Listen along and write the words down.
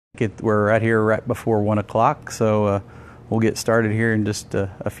we're right here right before 1 o'clock, so we'll get started here in just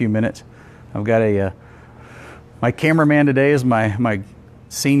a few minutes. I've got my cameraman today is my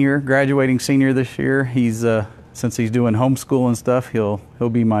senior, graduating senior this year. He's since he's doing homeschool and stuff, he'll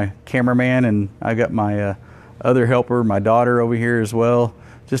be my cameraman, and I got my other helper, my daughter, over here as well.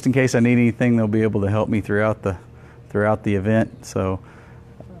 Just in case I need anything, they'll be able to help me throughout the event. So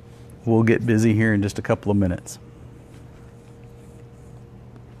we'll get busy here in just a couple of minutes.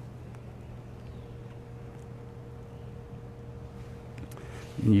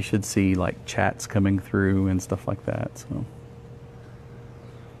 And you should see like chats coming through and stuff like that. So,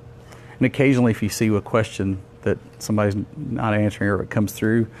 and occasionally, if you see a question that somebody's not answering or it comes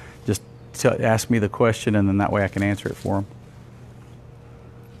through, just ask me the question, and then that way I can answer it for them.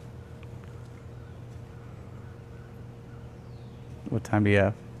 What time do you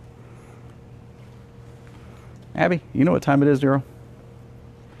have? Abby, you know what time it is, girl?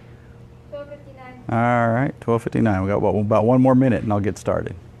 12:59. All right, 12:59. We got about 1 more minute, and I'll get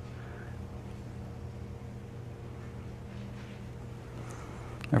started.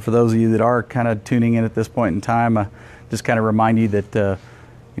 And for those of you that are kind of tuning in at this point in time, just kind of remind you that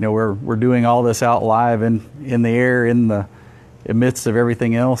we're doing all this out live in the air, in the midst of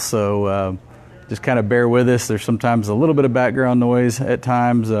everything else. So just kind of bear with us. There's sometimes a little bit of background noise at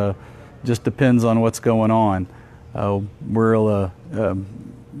times. Just depends on what's going on. The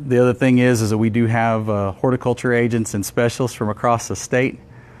other thing is that we do have horticulture agents and specialists from across the state.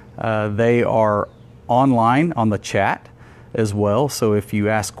 They are online on the chat as well. So if you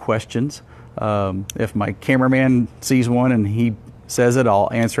ask questions, if my cameraman sees one and he says it, I'll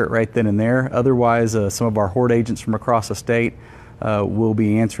answer it right then and there. Otherwise, some of our hort agents from across the state will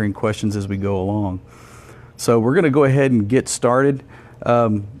be answering questions as we go along. So we're going to go ahead and get started.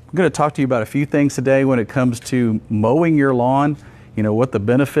 I'm going to talk to you about a few things today when it comes to mowing your lawn, what the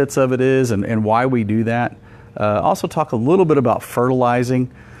benefits of it is and why we do that. Also talk a little bit about fertilizing.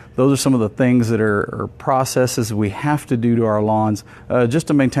 Those are some of the things that are processes we have to do to our lawns just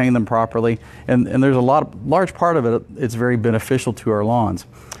to maintain them properly. And there's large part of it, it's very beneficial to our lawns.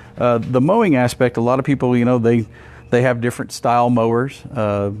 The mowing aspect, a lot of people, they have different style mowers.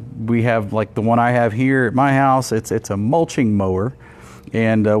 We have, like the one I have here at my house, it's a mulching mower.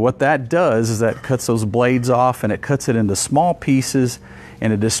 And what that does is that cuts those blades off, and it cuts it into small pieces,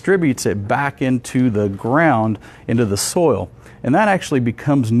 and it distributes it back into the ground, into the soil. And that actually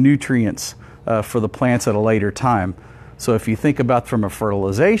becomes nutrients for the plants at a later time. So if you think about from a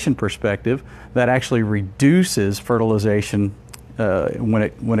fertilization perspective, that actually reduces fertilization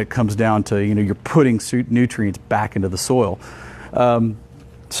when it comes down to, you're putting nutrients back into the soil.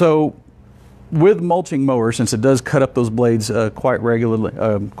 So with mulching mowers, since it does cut up those blades quite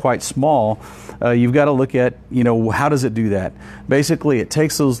regularly, quite small, you've got to look at, how does it do that? Basically, it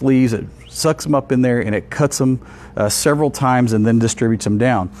takes those leaves, it sucks them up in there, and it cuts them several times and then distributes them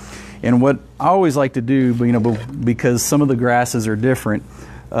down. And what I always like to do, because some of the grasses are different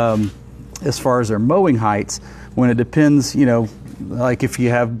as far as their mowing heights, when it depends, like if you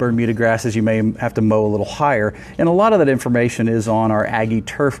have Bermuda grasses, you may have to mow a little higher. And a lot of that information is on our Aggie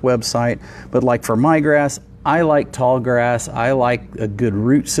Turf website. But like for my grass, I like tall grass. I like a good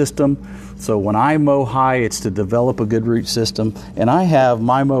root system. So when I mow high, it's to develop a good root system. And I have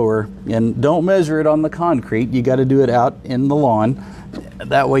my mower, and don't measure it on the concrete. You got to do it out in the lawn.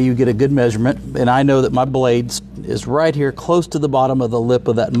 That way you get a good measurement. And I know that my blade is right here close to the bottom of the lip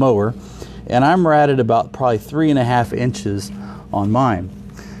of that mower. And I'm right at about probably 3.5 inches on mine.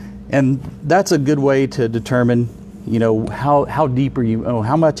 And that's a good way to determine, how deep are you, how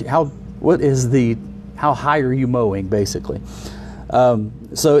high are you mowing, basically.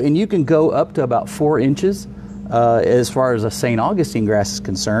 And you can go up to about 4 inches as far as a St. Augustine grass is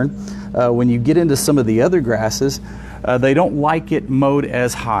concerned. When you get into some of the other grasses, they don't like it mowed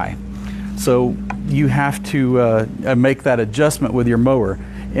as high. So you have to make that adjustment with your mower.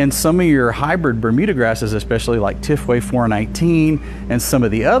 And some of your hybrid Bermuda grasses, especially like Tifway 419 and some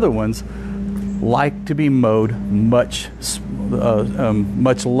of the other ones, like to be mowed much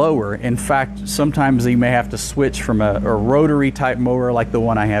lower. In fact, sometimes you may have to switch from a rotary type mower like the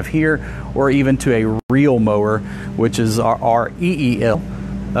one I have here, or even to a reel mower, which is our EEL.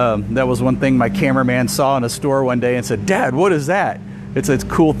 That was one thing my cameraman saw in a store one day and said, "Dad, what is that?" It's a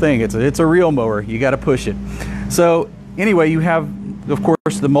cool thing. It's a reel mower. You got to push it. So anyway, you have, of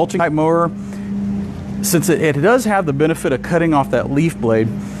course, the mulching type mower. Since it does have the benefit of cutting off that leaf blade,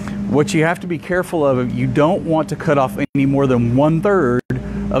 what you have to be careful of, you don't want to cut off any more than 1/3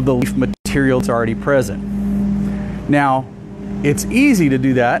 of the leaf material that's already present. Now, it's easy to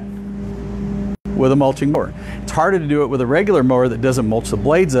do that with a mulching mower. It's harder to do it with a regular mower that doesn't mulch the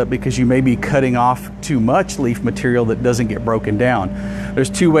blades up because you may be cutting off too much leaf material that doesn't get broken down. There's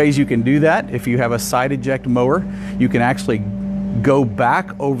two ways you can do that. If you have a side eject mower, you can actually go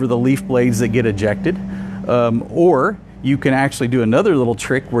back over the leaf blades that get ejected, or you can actually do another little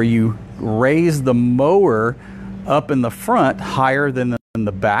trick where you raise the mower up in the front higher than in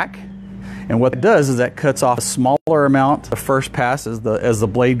the back. And what it does is that cuts off a smaller amount the first pass as the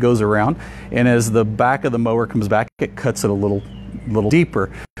blade goes around, and as the back of the mower comes back, it cuts it a little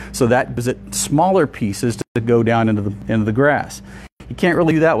deeper. So that gives it smaller pieces to go down into the grass. You can't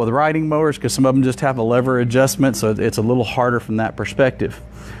really do that with riding mowers because some of them just have a lever adjustment, so it's a little harder from that perspective.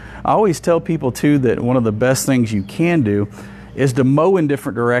 I always tell people too that one of the best things you can do is to mow in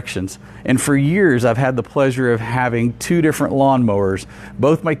different directions. And for years I've had the pleasure of having two different lawn mowers.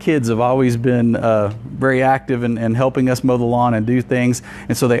 Both my kids have always been very active in helping us mow the lawn and do things,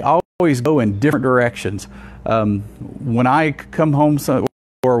 and so they always go in different directions. When I come home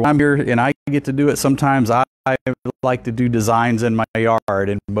or when I'm here and I get to do it, sometimes I like to do designs in my yard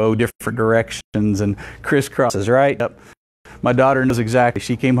and mow different directions and crisscrosses, right? Yep. My daughter knows exactly.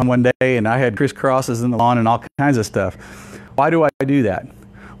 She came home one day and I had crisscrosses in the lawn and all kinds of stuff. Why do I do that?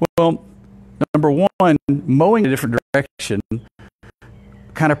 Well, number one, mowing in a different direction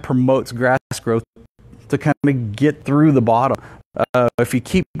kind of promotes grass growth to kind of get through the bottom. If you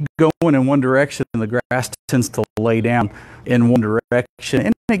keep going in one direction, the grass tends to lay down in one direction,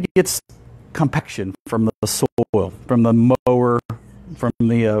 and it gets compaction from the soil, from the mower, from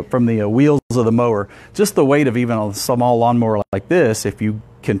the wheels of the mower. Just the weight of even a small lawnmower like this, if you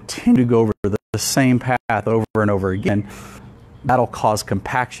continue to go over the same path over and over again, that'll cause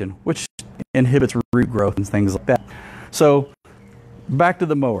compaction, which inhibits root growth and things like that. So back to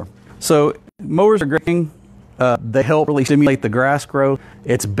the mower. So mowers are great. They help really stimulate the grass growth.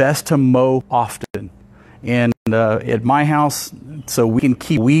 It's best to mow often. And at my house, so we can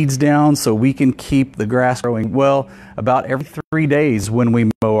keep weeds down, so we can keep the grass growing well, about every 3 days when we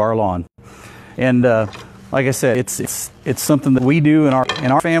mow our lawn. And like I said, it's something that we do in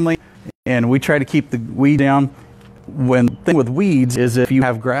our family, and we try to keep the weed down. One thing with weeds is if you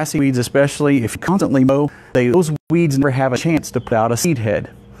have grassy weeds, especially if you constantly mow, those weeds never have a chance to put out a seed head.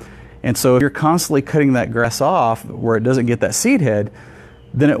 And so if you're constantly cutting that grass off where it doesn't get that seed head,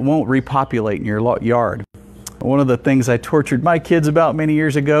 then it won't repopulate in your yard. One of the things I tortured my kids about many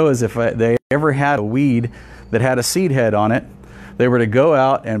years ago is if they ever had a weed that had a seed head on it, they were to go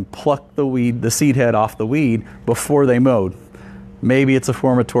out and pluck the seed head off the weed before they mowed. Maybe it's a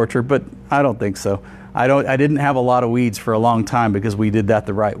form of torture, but I don't think so. I didn't have a lot of weeds for a long time because we did that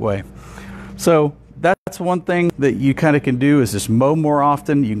the right way. So that's one thing that you kind of can do, is just mow more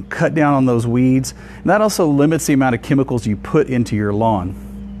often. You can cut down on those weeds, and that also limits the amount of chemicals you put into your lawn.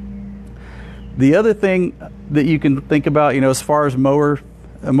 The other thing that you can think about, as far as mowers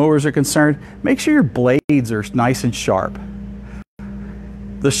are concerned, make sure your blades are nice and sharp.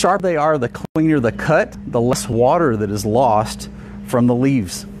 The sharper they are, the cleaner the cut, the less water that is lost from the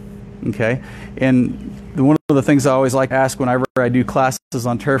leaves. Okay, and one of the things I always like to ask whenever I do classes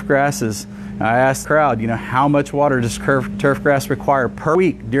on turf grass is, I ask the crowd, how much water does turf grass require per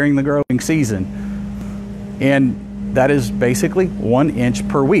week during the growing season? And that is basically 1 inch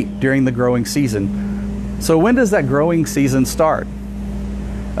per week during the growing season. So when does that growing season start?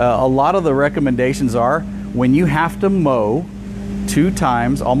 A lot of the recommendations are when you have to mow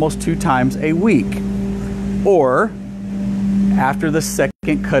almost two times a week, or after the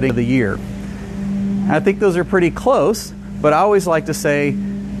second cutting of the year. I think those are pretty close, but I always like to say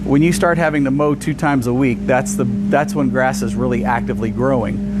when you start having to mow 2 times a week, that's when grass is really actively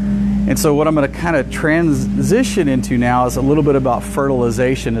growing. And so what I'm going to kind of transition into now is a little bit about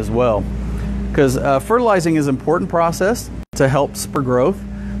fertilization as well, because fertilizing is an important process to help spur growth.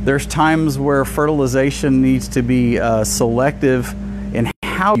 There's times where fertilization needs to be selective in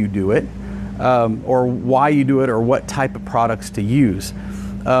how you do it, or why you do it, or what type of products to use.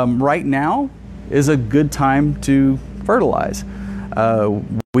 Right now is a good time to fertilize.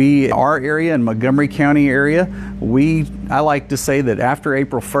 Our area in Montgomery County area, I like to say that after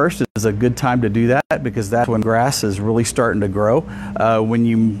April 1st is a good time to do that, because that's when grass is really starting to grow. When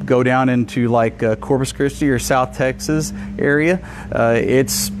you go down into like Corpus Christi or South Texas area,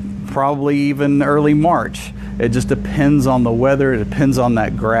 it's probably even early March. It just depends on the weather, it depends on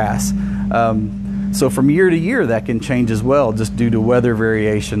that grass. So from year to year that can change as well, just due to weather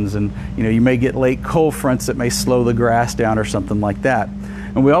variations, and you may get late cold fronts that may slow the grass down or something like that.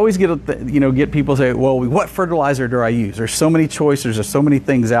 And we always get people say, well, what fertilizer do I use? There's so many choices, there's so many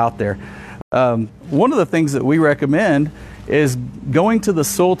things out there. One of the things that we recommend is going to the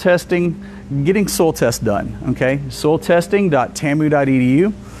soil testing getting soil tests done. Okay,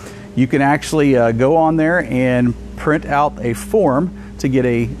 soiltesting.tamu.edu. You can actually go on there and print out a form to get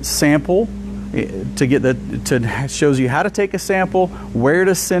a sample. Shows you how to take a sample, where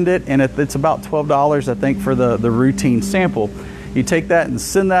to send it, and it's about $12, I think, for the routine sample. You take that and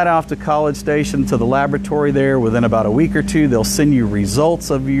send that off to College Station to the laboratory there. Within about a week or two, they'll send you results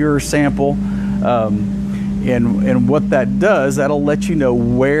of your sample. And what that does, that'll let you know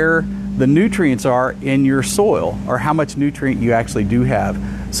where the nutrients are in your soil, or how much nutrient you actually do have.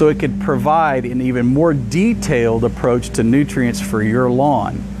 So it could provide an even more detailed approach to nutrients for your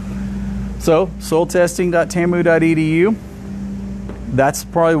lawn. So soiltesting.tamu.edu, that's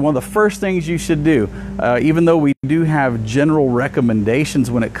probably one of the first things you should do. Even though we do have general recommendations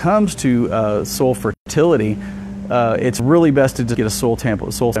when it comes to soil fertility, it's really best to just get a soil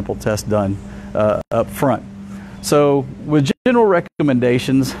sample test done up front. So with general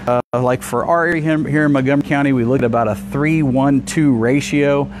recommendations, like for our area here in Montgomery County, we look at about a 3:1:2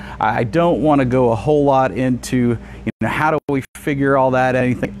 ratio. I don't want to go a whole lot into, how do we figure all that,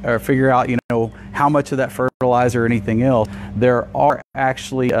 or figure out, how much of that fertilizer or anything else. There are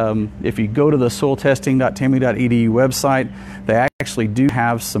actually, if you go to the soiltesting.tamu.edu website, they actually do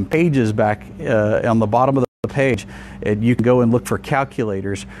have some pages back on the bottom of the page, and you can go and look for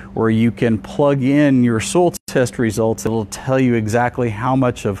calculators where you can plug in your soil test results. It'll tell you exactly how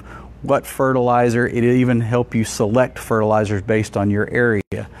much of what fertilizer. It'll even help you select fertilizers based on your area.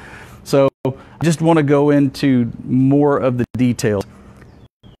 So I just want to go into more of the details.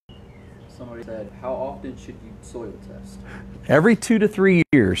 Somebody said, how often should you soil test? Every 2 to 3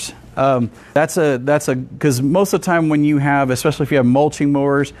 years. Because most of the time when you have, especially if you have mulching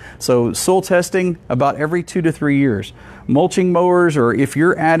mowers, so soil testing about every 2 to 3 years. Mulching mowers, or if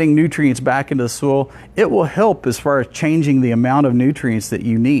you're adding nutrients back into the soil, it will help as far as changing the amount of nutrients that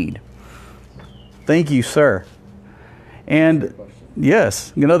you need. Thank you, sir. And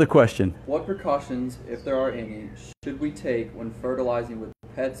yes, another question. What precautions, if there are any, should we take when fertilizing with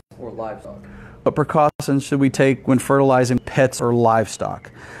pets or livestock? What precautions should we take when fertilizing pets or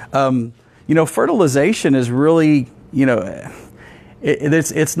livestock? Fertilization is really,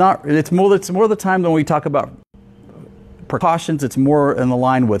 it's more the time when we talk about precautions. It's more in the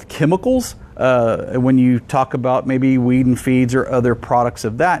line with chemicals. When you talk about maybe weed and feeds or other products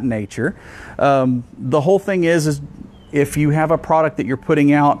of that nature, the whole thing is if you have a product that you're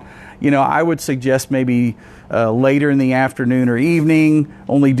putting out, I would suggest maybe later in the afternoon or evening,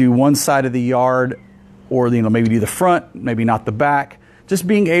 only do one side of the yard, or maybe do the front, maybe not the back. Just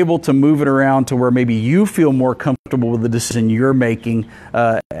being able to move it around to where maybe you feel more comfortable with the decision you're making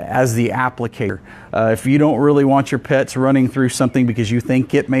as the applicator. If you don't really want your pets running through something because you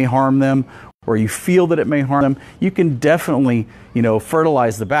think it may harm them, or you feel that it may harm them, you can definitely,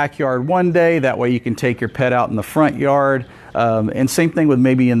 fertilize the backyard one day. That way you can take your pet out in the front yard. And same thing with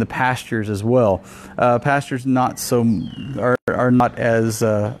maybe in the pastures as well. Pastures not kind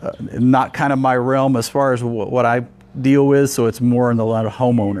of my realm as far as what I deal with, so it's more in the line of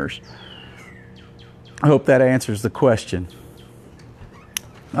homeowners. I hope that answers the question.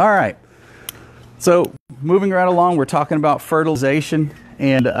 All right. So moving right along, we're talking about fertilization,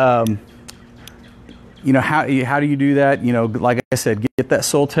 and how do you do that? Like I said, get that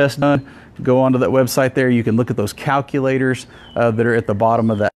soil test done. Go onto that website there. You can look at those calculators that are at the bottom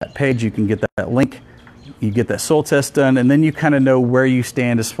of that page. You can get that link. You get that soil test done, and then you kind of know where you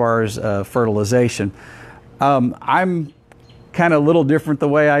stand as far as fertilization. I'm kind of a little different the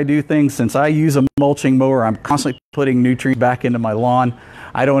way I do things. Since I use a mulching mower, I'm constantly putting nutrients back into my lawn.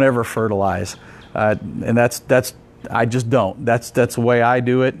 I don't ever fertilize, and I just don't. That's the way I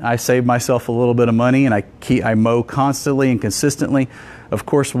do it. I save myself a little bit of money, and I mow constantly and consistently. Of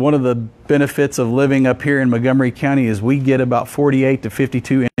course, one of the benefits of living up here in Montgomery County is we get about 48 to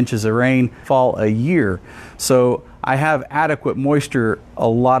 52 inches of rainfall a year. So I have adequate moisture a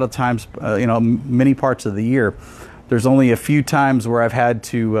lot of times, many parts of the year. There's only a few times where I've had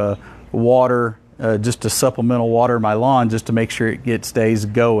to water, just to supplemental water my lawn just to make sure it stays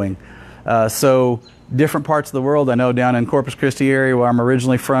going. So different parts of the world, I know down in Corpus Christi area where I'm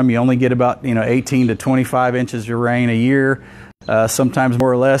originally from, you only get about 18 to 25 inches of rain a year. Sometimes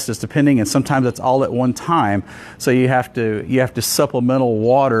more or less, just depending, and sometimes it's all at one time. So you have to supplemental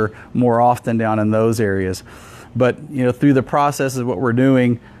water more often down in those areas. But through the process of what we're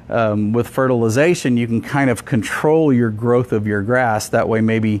doing with fertilization, you can kind of control your growth of your grass. That way,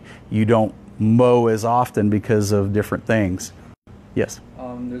 maybe you don't mow as often because of different things. Yes.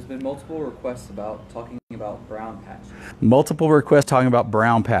 There's been multiple requests talking about brown patch. Multiple requests talking about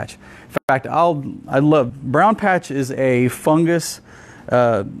brown patch. In fact, I love brown patch is a fungus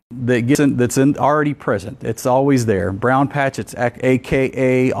that's already present. It's always there. Brown patch, it's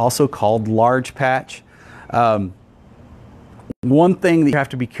AKA also called large patch. One thing that you have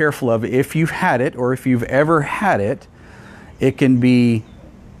to be careful of, if you've had it or if you've ever had it, it can be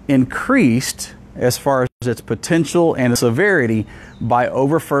increased as far as its potential and severity by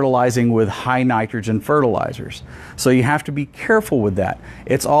over-fertilizing with high nitrogen fertilizers. So you have to be careful with that.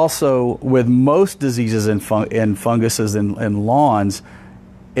 It's also, with most diseases and funguses in lawns,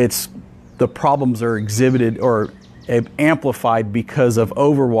 the problems are exhibited or amplified because of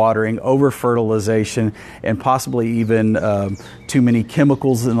overwatering, over-fertilization, and possibly even too many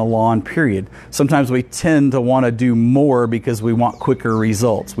chemicals in the lawn, period. Sometimes we tend to want to do more because we want quicker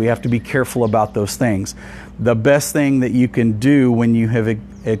results. We have to be careful about those things. The best thing that you can do when you have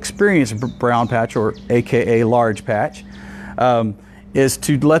experienced brown patch, or AKA large patch, is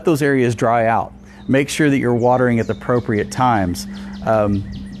to let those areas dry out. Make sure that you're watering at the appropriate times.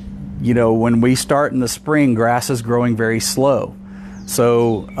 You know, when we start in the spring, grass is growing very slow.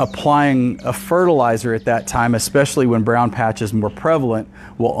 So applying a fertilizer at that time, especially when brown patch is more prevalent,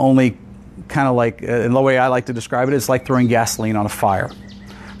 will only kind of like, and the way I like to describe it, it's like throwing gasoline on a fire.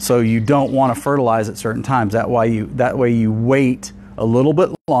 So you don't want to fertilize at certain times. That way you wait a little bit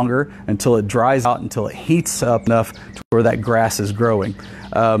longer until it dries out, until it heats up enough to where that grass is growing.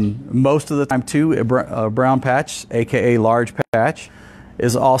 Most of the time too, a brown patch, AKA large patch,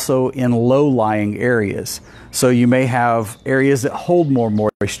 is also in low-lying areas. So you may have areas that hold more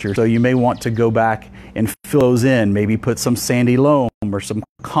moisture. So you may want to go back and fill those in, maybe put some sandy loam or some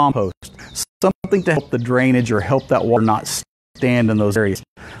compost, something to help the drainage or help that water not stand in those areas.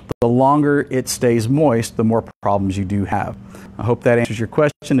 The longer it stays moist, the more problems you do have. I hope that answers your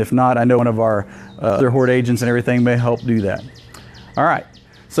question. If not, I know one of our other horde agents and everything may help do that. All right.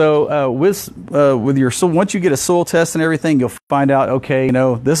 So with your soil, once you get a soil test and everything, you'll find out, okay, you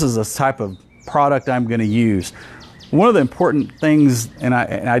know, this is a type of product I'm going to use. One of the important things, and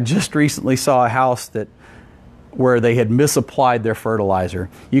I just recently saw a house where they had misapplied their fertilizer.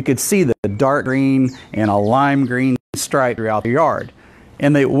 You could see the dark green and a lime green stripe throughout the yard.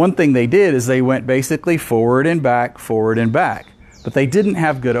 And one thing they did is they went basically forward and back, but they didn't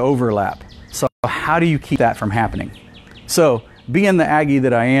have good overlap. So how do you keep that from happening? So being the Aggie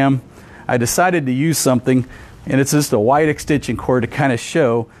that I am, I decided to use something, and it's just a white extension cord to kind of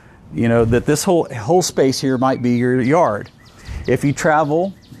show, you know, that this whole space here might be your yard. If you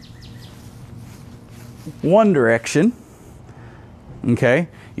travel one direction, okay,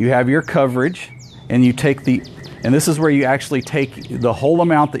 you have your coverage, and you take and this is where you actually take the whole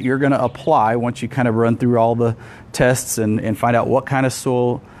amount that you're going to apply once you kind of run through all the tests and find out what kind of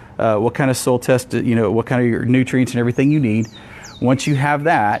soil test, you know, what kind of your nutrients and everything you need. Once you have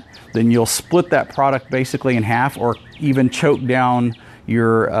that, then you'll split that product basically in half, or even choke down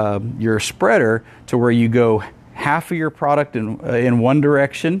your spreader to where you go half of your product in one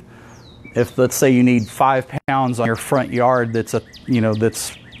direction. If, let's say, you need 5 pounds on your front yard that's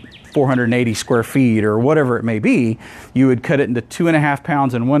 480 square feet or whatever it may be, you would cut it into 2.5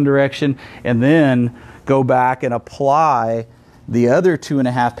 pounds in one direction and then go back and apply the other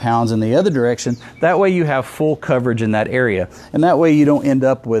 2.5 pounds in the other direction. That way you have full coverage in that area. And that way you don't end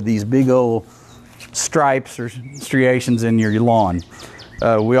up with these big old stripes or striations in your lawn.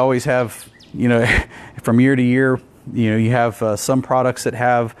 We always have, you know, from year to year, you know, you have some products that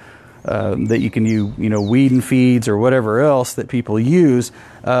have that you can use, you know, weed and feeds or whatever else that people use.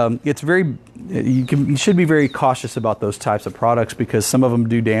 You should be very cautious about those types of products because some of them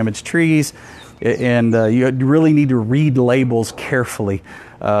do damage trees, and you really need to read labels carefully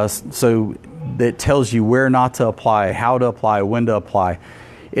so that tells you where not to apply, how to apply, when to apply.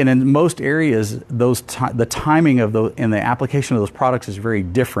 And in most areas, the timing of and the application of those products is very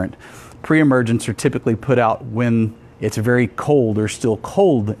different. Pre-emergents are typically put out when it's very cold or still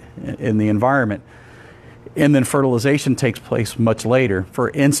cold in the environment. And then fertilization takes place much later.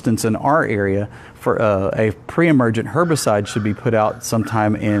 For instance, in our area, for a pre-emergent herbicide should be put out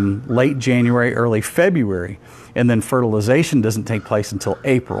sometime in late January, early February. And then fertilization doesn't take place until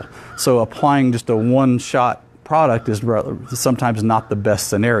April. So applying just a one-shot product is sometimes not the best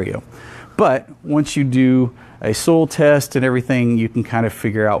scenario. But once you do a soil test and everything, you can kind of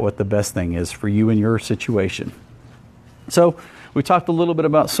figure out what the best thing is for you and your situation. So we talked a little bit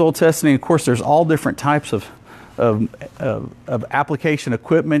about soil testing. Of course, there's all different types of application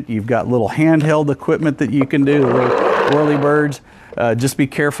equipment. You've got little handheld equipment that you can do, little whirly birds. Just be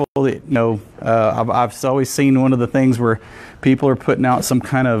careful that, you know, I've always seen one of the things where people are putting out some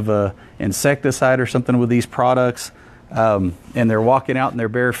kind of insecticide or something with these products, and they're walking out in their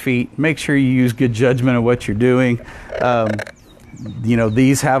bare feet. Make sure you use good judgment of what you're doing.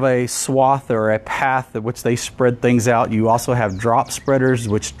 These have a swath or a path at which they spread things out. You also have drop spreaders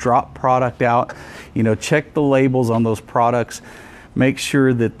which drop product out. Check the labels on those products. Make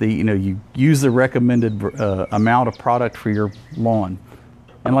sure that you use the recommended amount of product for your lawn.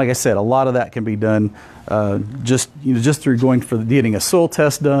 And like I said, a lot of that can be done just through getting a soil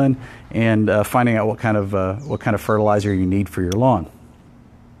test done and finding out what kind of fertilizer you need for your lawn.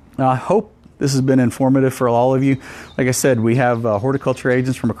 Now, I hope this has been informative for all of you. Like I said, we have horticulture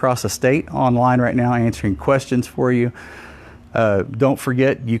agents from across the state online right now answering questions for you. Don't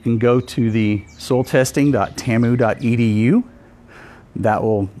forget, you can go to the soiltesting.tamu.edu. That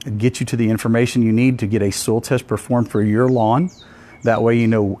will get you to the information you need to get a soil test performed for your lawn. That way you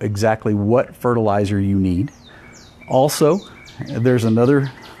know exactly what fertilizer you need. Also, there's another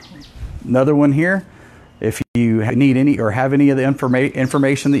one here. If you need any or have any of the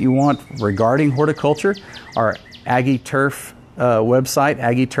information that you want regarding horticulture, our AgriTurf website,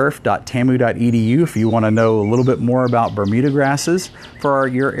 agriturf.tamu.edu, if you want to know a little bit more about Bermuda grasses for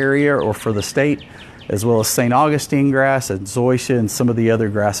your area or for the state, as well as St. Augustine grass and zoysia and some of the other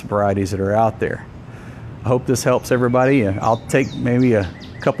grass varieties that are out there. I hope this helps everybody. I'll take maybe a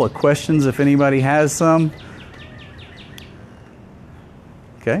couple of questions if anybody has some.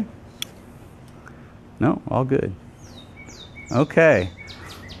 Okay. No, all good. Okay.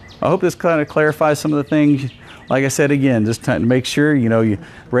 I hope this kind of clarifies some of the things. Like I said again, just to make sure you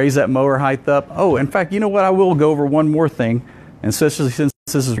raise that mower height up. Oh, in fact, you know what? I will go over one more thing, and especially since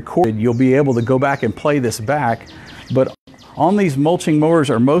this is recorded, you'll be able to go back and play this back. But on these mulching mowers,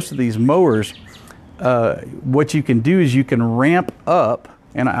 or most of these mowers, what you can do is you can ramp up.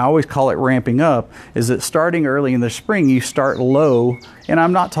 And I always call it ramping up, is that starting early in the spring, you start low. And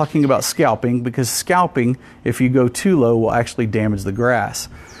I'm not talking about scalping, because scalping, if you go too low, will actually damage the grass.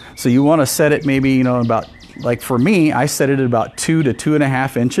 So you want to set it maybe, about, like for me, I set it at about 2 to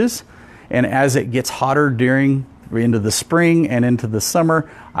 2.5 inches. And as it gets hotter into the spring and into the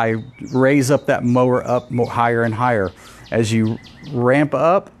summer, I raise up that mower up higher and higher. As you ramp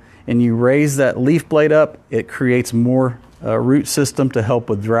up and you raise that leaf blade up, it creates more root system to help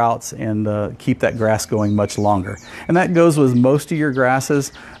with droughts and keep that grass going much longer. And that goes with most of your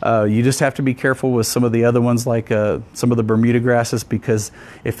grasses. You just have to be careful with some of the other ones, like some of the Bermuda grasses, because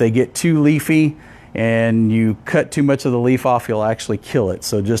if they get too leafy and you cut too much of the leaf off, you'll actually kill it.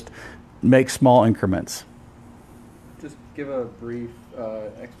 So just make small increments. Just give a brief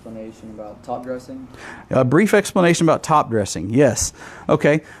explanation about top dressing. A brief explanation about top dressing, yes.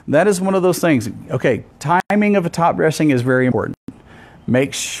 Okay, that is one of those things. Okay, timing of a top dressing is very important.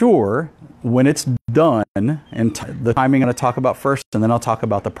 Make sure when it's done, and the timing I'm going to talk about first, and then I'll talk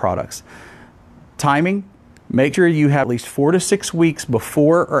about the products. Timing, make sure you have at least 4 to 6 weeks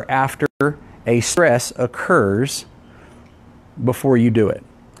before or after a stress occurs before you do it.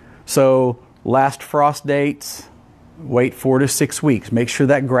 So last frost dates, wait 4 to 6 weeks. Make sure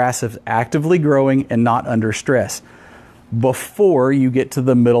that grass is actively growing and not under stress before you get to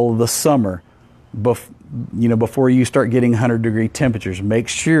the middle of the summer. Before you start getting 100-degree temperatures. Make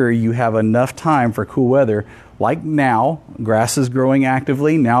sure you have enough time for cool weather. Like now, grass is growing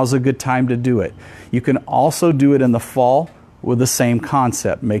actively. Now's a good time to do it. You can also do it in the fall with the same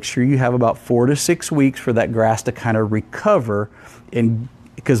concept. Make sure you have about 4 to 6 weeks for that grass to kind of recover,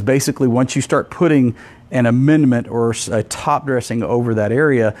 because basically once you start putting an amendment or a top dressing over that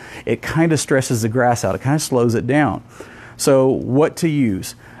area, it kind of stresses the grass out. It kind of slows it down. So what to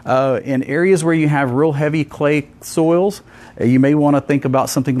use? In areas where you have real heavy clay soils, you may want to think about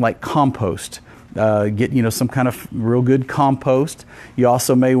something like compost. Get some kind of real good compost. You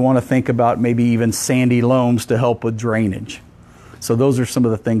also may want to think about maybe even sandy loams to help with drainage. So those are some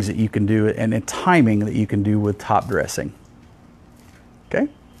of the things that you can do, and timing that you can do with top dressing. Okay?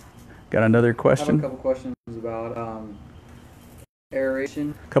 Got another question? I have a couple questions about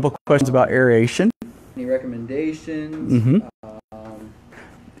aeration. A couple questions about aeration. Any recommendations? Mm-hmm.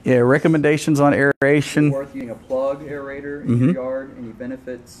 Yeah, recommendations on aeration. Worth using a plug aerator in your yard? Any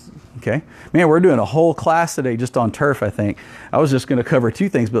benefits? Okay. Man, we're doing a whole class today just on turf, I think. I was just going to cover 2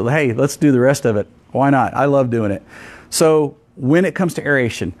 things, but hey, let's do the rest of it. Why not? I love doing it. So when it comes to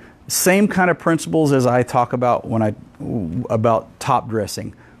aeration, same kind of principles as I talk about about top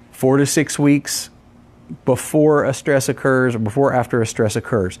dressing. 4 to 6 weeks before a stress occurs, or before after a stress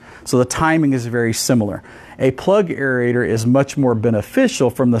occurs. So the timing is very similar. A plug aerator is much more beneficial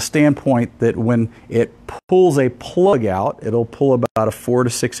from the standpoint that when it pulls a plug out, it'll pull about a 4 to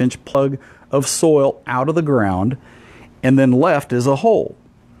 6 inch plug of soil out of the ground, and then left is a hole.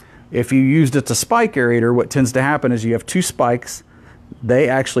 If you used it to spike aerator, what tends to happen is you have 2 spikes. They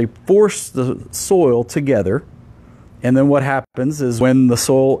actually force the soil together, And then what happens is when the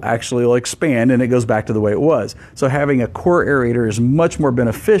soil actually will expand and it goes back to the way it was. So having a core aerator is much more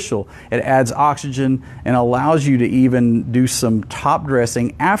beneficial. It adds oxygen and allows you to even do some top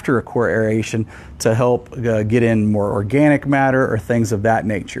dressing after a core aeration to help get in more organic matter or things of that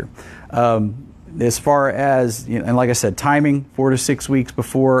nature. As far as, and like I said, timing, 4 to 6 weeks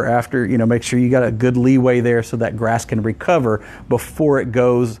before, after, make sure you got a good leeway there so that grass can recover before it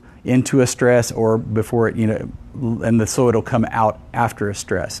goes into a stress, or before it, and so it'll come out after a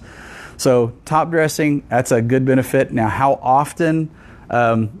stress. So top dressing, that's a good benefit. Now, how often?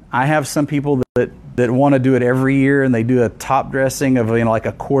 I have some people that want to do it every year, and they do a top dressing of like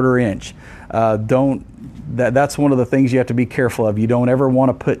a 1/4 inch. That's one of the things you have to be careful of. You don't ever want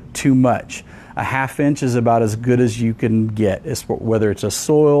to put too much. A 1/2 inch is about as good as you can get, whether it's a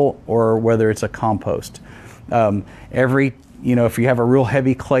soil or whether it's a compost. If you have a real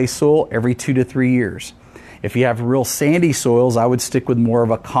heavy clay soil, every 2 to 3 years. If you have real sandy soils, I would stick with more of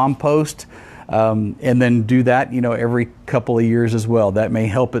a compost, and then do that, every couple of years as well. That may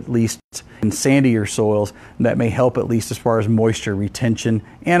help at least in sandier soils. That may help at least as far as moisture retention.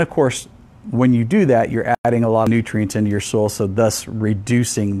 And of course, when you do that, you're adding a lot of nutrients into your soil, so thus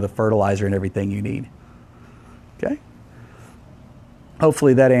reducing the fertilizer and everything you need. Okay?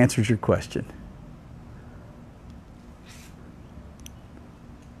 Hopefully that answers your question.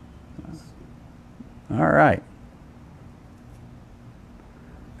 All right.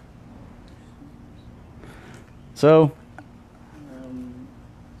 So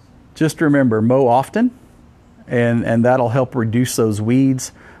just remember, mow often, and that'll help reduce those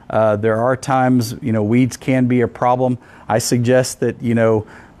weeds. There are times, weeds can be a problem. I suggest that,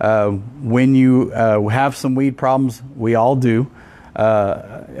 when you have some weed problems, we all do.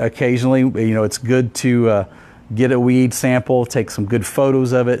 Occasionally, it's good to get a weed sample, take some good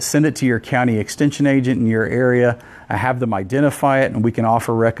photos of it, send it to your county extension agent in your area, have them identify it, and we can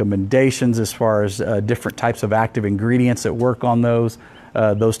offer recommendations as far as different types of active ingredients that work on those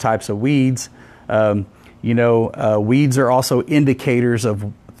types of weeds. Weeds are also indicators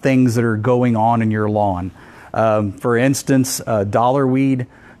of things that are going on in your lawn. For instance, dollarweed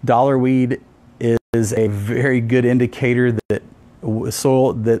is a very good indicator that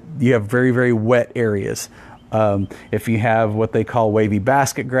you have very, very wet areas. If you have what they call wavy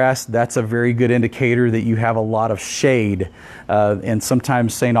basket grass, that's a very good indicator that you have a lot of shade. And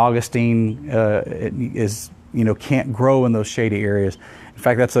sometimes St. Augustine can't grow in those shady areas. In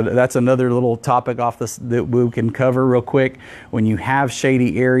fact, that's another little topic that we can cover real quick. When you have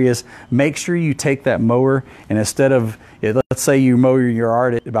shady areas, make sure you take that mower, and instead of, let's say you mow your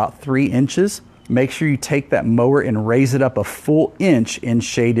yard at about 3 inches, make sure you take that mower and raise it up a full inch in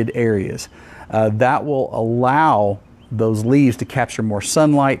shaded areas. That will allow those leaves to capture more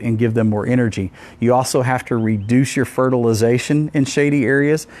sunlight and give them more energy. You also have to reduce your fertilization in shady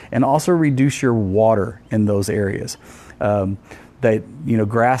areas, and also reduce your water in those areas.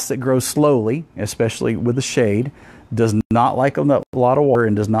 Grass that grows slowly, especially with the shade, does not like a lot of water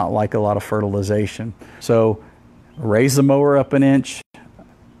and does not like a lot of fertilization. So raise the mower up an inch,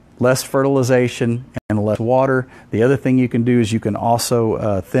 less fertilization and less water. The other thing you can do is you can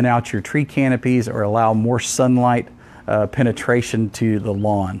also thin out your tree canopies or allow more sunlight penetration to the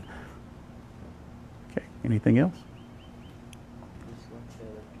lawn. Okay, anything else?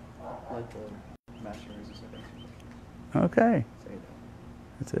 Okay,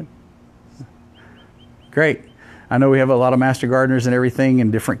 that's it. Great. I know we have a lot of master gardeners and everything in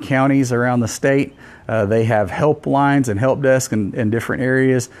different counties around the state. They have helplines and help desks in different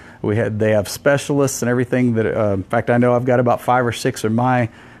areas. They have specialists and everything. In fact, I know I've got about 5 or 6 of my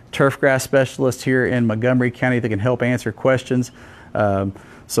turf grass specialists here in Montgomery County that can help answer questions. So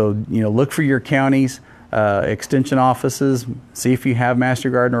look for your counties, extension offices. See if you have master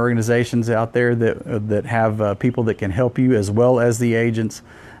gardener organizations out there that have people that can help you, as well as the agents.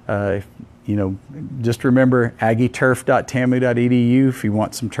 Just remember aggieturf.tamu.edu if you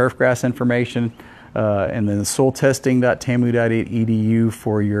want some turf grass information, and then soiltesting.tamu.edu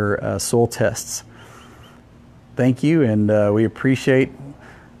for your soil tests. Thank you, and we appreciate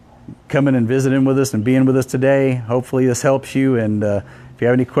coming and visiting with us and being with us today. Hopefully this helps you, and if you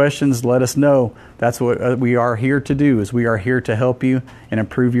have any questions, let us know. That's what we are here to do, is we are here to help you and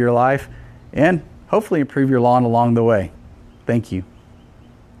improve your life, and hopefully improve your lawn along the way. Thank you.